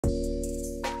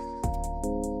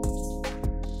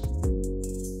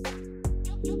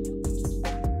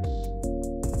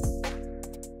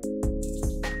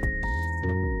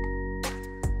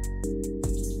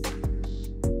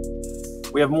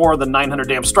We have more than 900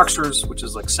 dam structures, which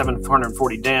is like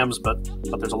 740 dams, but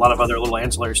there's a lot of other little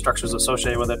ancillary structures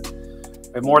associated with it.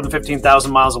 We have more than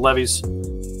 15,000 miles of levees.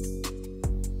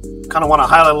 Kind of want to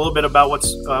highlight a little bit about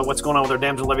what's going on with our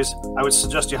dams and levees. I would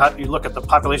suggest you look at the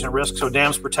population at risk. So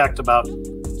dams protect about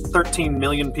 13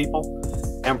 million people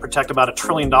and protect about $1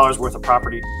 trillion worth of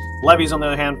property. Levees, on the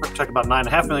other hand, protect about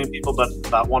 9.5 million people, but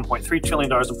about $1.3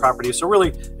 trillion in property. So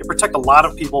really, they protect a lot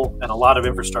of people and a lot of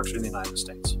infrastructure in the United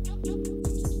States.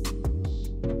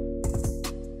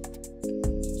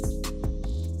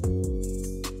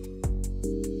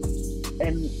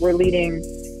 And we're leading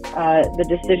the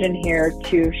decision here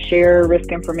to share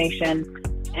risk information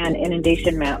and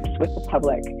inundation maps with the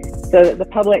public so that the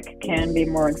public can be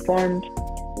more informed,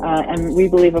 and we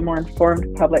believe a more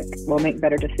informed public will make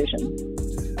better decisions.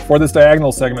 For this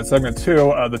diagonal segment, segment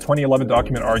 2, the 2011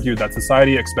 document argued that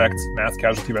society expects mass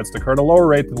casualty events to occur at a lower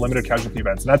rate than limited casualty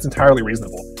events, and that's entirely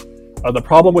reasonable. The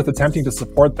problem with attempting to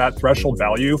support that threshold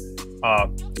value,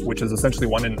 which is essentially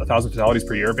 1 in 1,000 fatalities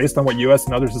per year, based on what US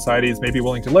and other societies may be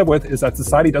willing to live with, is that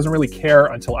society doesn't really care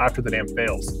until after the dam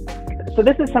fails. So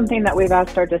this is something that we've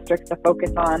asked our districts to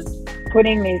focus on,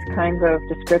 putting these kinds of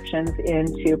descriptions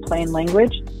into plain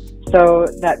language so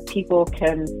that people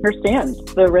can understand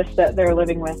the risks that they're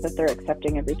living with, that they're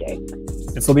accepting every day.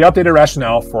 And so the updated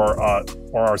rationale for,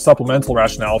 or our supplemental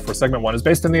rationale for segment 1 is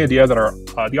based on the idea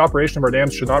that the operation of our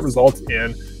dams should not result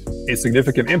in a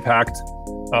significant impact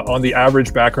on the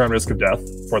average background risk of death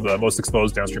for the most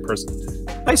exposed downstream person.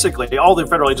 Basically, all the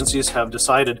federal agencies have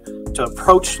decided to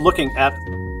approach looking at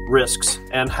risks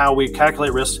and how we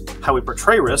calculate risks, how we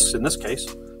portray risks in this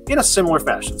case, in a similar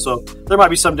fashion. So there might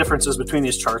be some differences between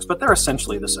these charts, but they're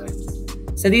essentially the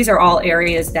same. So these are all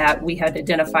areas that we had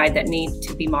identified that need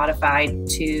to be modified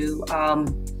to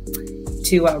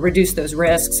reduce those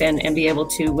risks and be able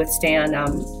to withstand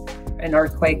an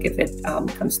earthquake if it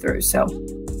comes through. So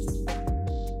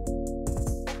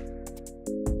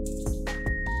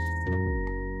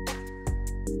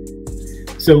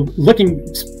looking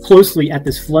closely at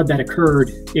this flood that occurred,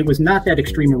 it was not that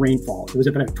extreme a rainfall. It was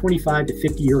about a 25 to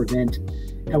 50 year event.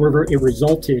 However, it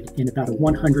resulted in about a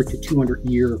 100 to 200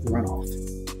 year runoff.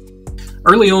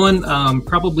 Early on,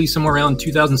 probably somewhere around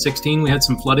 2016, we had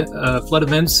some flood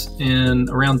events in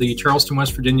around the Charleston,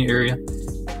 West Virginia area.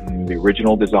 The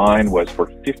original design was for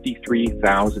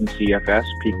 53,000 CFS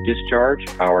peak discharge.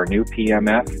 Our new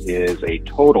PMF is a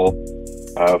total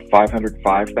of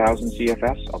 505,000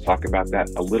 CFS. I'll talk about that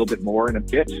a little bit more in a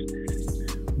bit.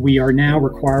 We are now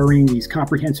requiring these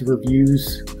comprehensive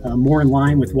reviews more in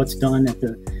line with what's done at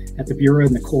the Bureau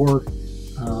and the Corps,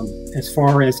 as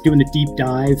far as doing the deep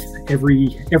dive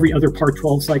every other Part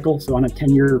 12 cycle, so on a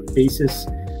 10-year basis.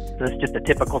 So this is just a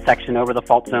typical section over the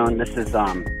fault zone. This is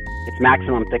its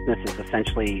maximum thickness is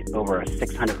essentially over a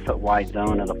 600-foot wide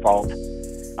zone of the fault.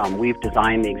 We've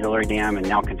designed the auxiliary dam and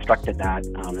now constructed that.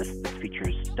 This feature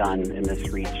is done in this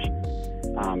reach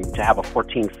to have a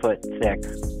 14-foot thick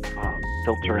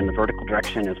filter in the vertical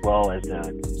direction as well as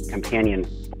a companion.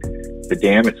 The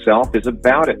dam itself is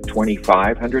about at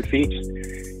 2,500 feet.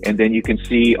 And then you can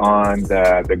see on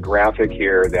the graphic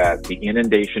here that the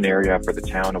inundation area for the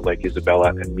town of Lake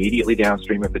Isabella immediately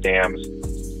downstream of the dams.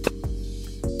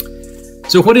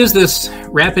 So what is this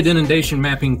rapid inundation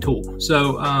mapping tool?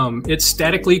 So it's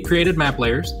statically created map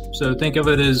layers. So think of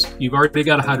it as you've already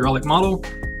got a hydraulic model.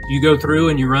 You go through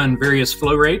and you run various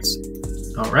flow rates.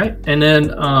 All right. And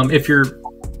then if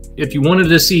you wanted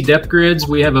to see depth grids,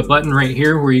 we have a button right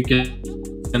here where you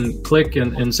can click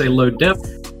and say load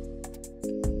depth.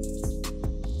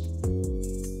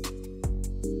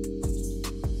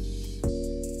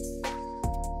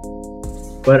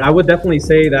 But I would definitely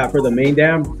say that for the main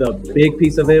dam, the big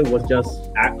piece of it was just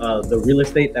the real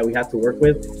estate that we had to work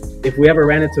with. If we ever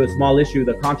ran into a small issue,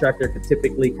 the contractor could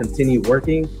typically continue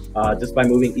working just by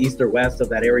moving east or west of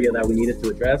that area that we needed to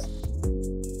address.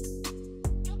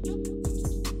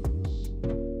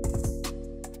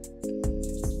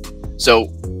 So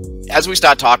as we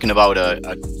start talking about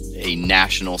a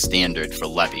national standard for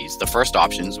levees, the first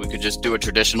option is we could just do a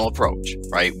traditional approach,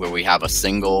 right, where we have a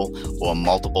single or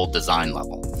multiple design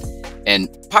level. And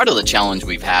part of the challenge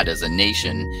we've had as a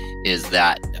nation is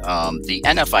that the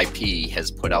NFIP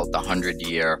has put out the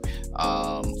 100-year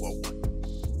or